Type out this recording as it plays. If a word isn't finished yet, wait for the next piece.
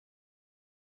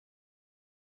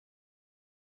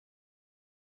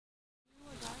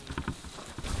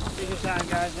Anytime,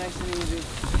 guys. Nice and easy.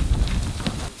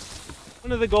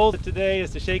 One of the goals today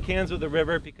is to shake hands with the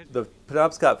river because the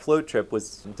Penobscot float trip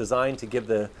was designed to give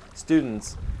the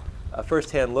students a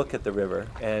first-hand look at the river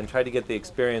and try to get the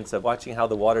experience of watching how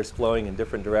the water's flowing in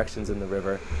different directions in the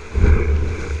river,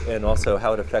 and also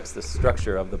how it affects the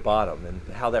structure of the bottom and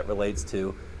how that relates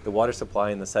to the water supply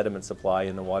and the sediment supply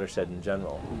in the watershed in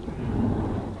general.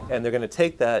 And they're going to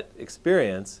take that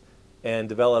experience and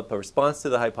develop a response to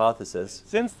the hypothesis.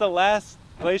 since the last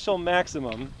glacial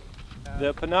maximum,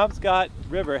 the Penobscot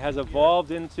River has evolved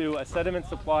into a sediment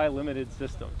supply limited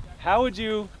system. How would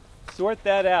you sort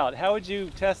that out? How would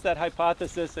you test that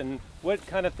hypothesis, and what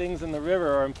kind of things in the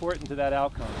river are important to that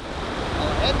outcome? Go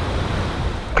ahead.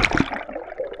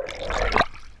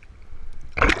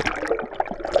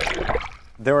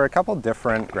 There were a couple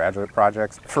different graduate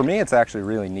projects. For me, it's actually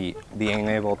really neat being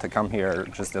able to come here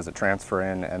just as a transfer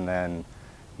in, and then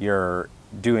you're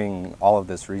doing all of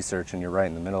this research and you're right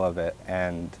in the middle of it,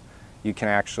 and you can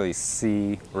actually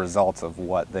see results of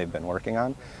what they've been working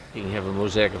on. You can have a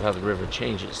mosaic of how the river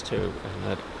changes too,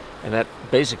 and that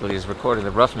basically is recording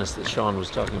the roughness that Sean was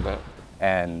talking about.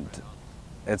 And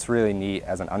it's really neat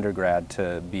as an undergrad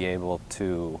to be able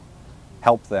to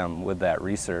help them with that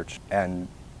research and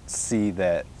see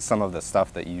that some of the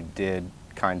stuff that you did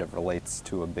kind of relates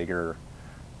to a bigger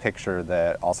picture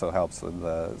that also helps with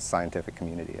the scientific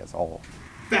community as a whole.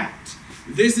 Fact.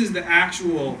 This is the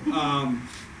actual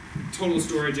total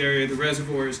storage area, the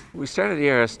reservoirs. We started the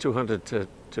ERS 200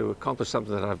 to accomplish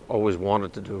something that I've always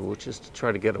wanted to do, which is to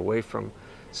try to get away from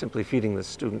simply feeding the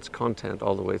students content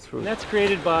all the way through. And that's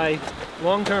created by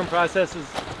long-term processes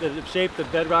that have shaped the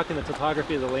bedrock and the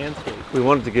topography of the landscape. We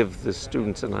wanted to give the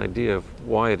students an idea of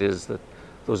why it is that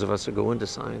those of us who go into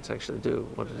science actually do,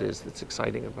 what it is that's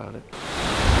exciting about it.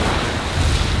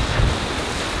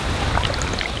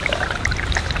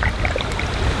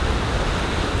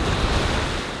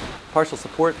 Partial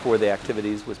support for the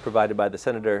activities was provided by the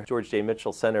Senator George J.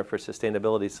 Mitchell Center for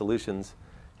Sustainability Solutions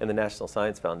and the National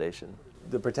Science Foundation.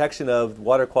 The protection of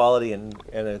water quality and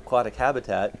aquatic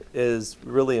habitat is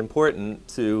really important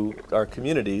to our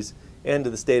communities and to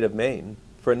the state of Maine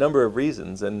for a number of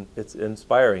reasons, and it's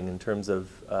inspiring in terms of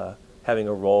having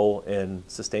a role in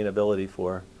sustainability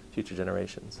for future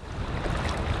generations.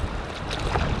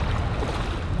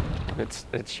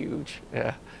 It's huge.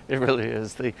 Yeah, it really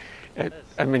is.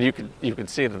 I mean, you can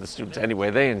see it in the students anyway.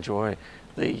 They enjoy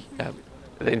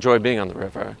being on the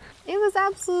river. It was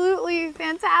absolutely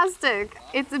fantastic.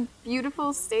 It's a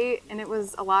beautiful state, and it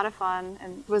was a lot of fun,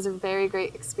 and it was a very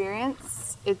great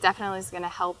experience. It definitely is going to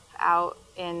help out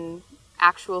in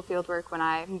actual fieldwork when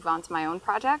I move on to my own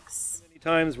projects. Many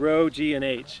times rho, g, and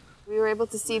h. We were able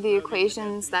to see the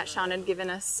equations that Sean had given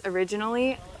us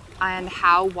originally and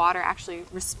how water actually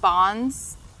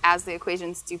responds as the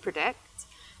equations do predict.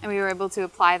 And we were able to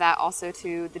apply that also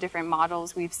to the different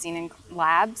models we've seen in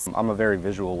labs. I'm a very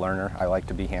visual learner. I like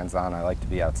to be hands-on, I like to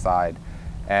be outside.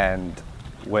 And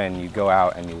when you go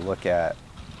out and you look at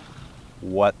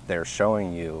what they're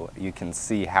showing you, you can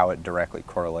see how it directly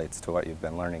correlates to what you've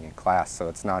been learning in class. So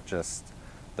it's not just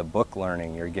the book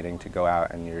learning, you're getting to go out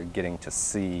and you're getting to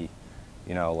see,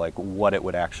 you know, like what it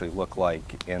would actually look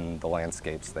like in the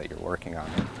landscapes that you're working on.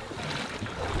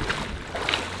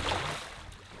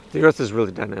 The Earth is a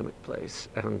really dynamic place,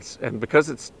 and because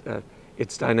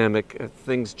it's dynamic,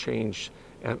 things change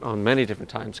on many different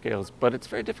time scales, but it's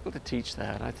very difficult to teach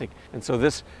that, I think. And so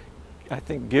this, I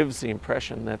think, gives the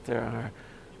impression that there are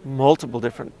multiple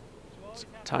different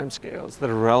time scales that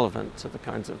are relevant to the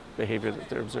kinds of behavior that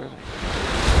they're observing.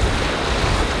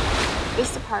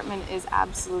 This department is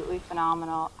absolutely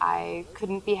phenomenal. I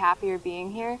couldn't be happier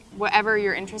being here. Whatever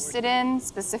you're interested in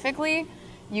specifically,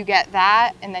 you get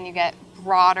that, and then you get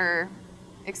broader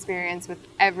experience with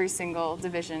every single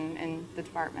division in the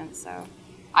department. So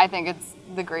I think it's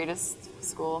the greatest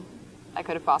school I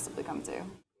could have possibly come to.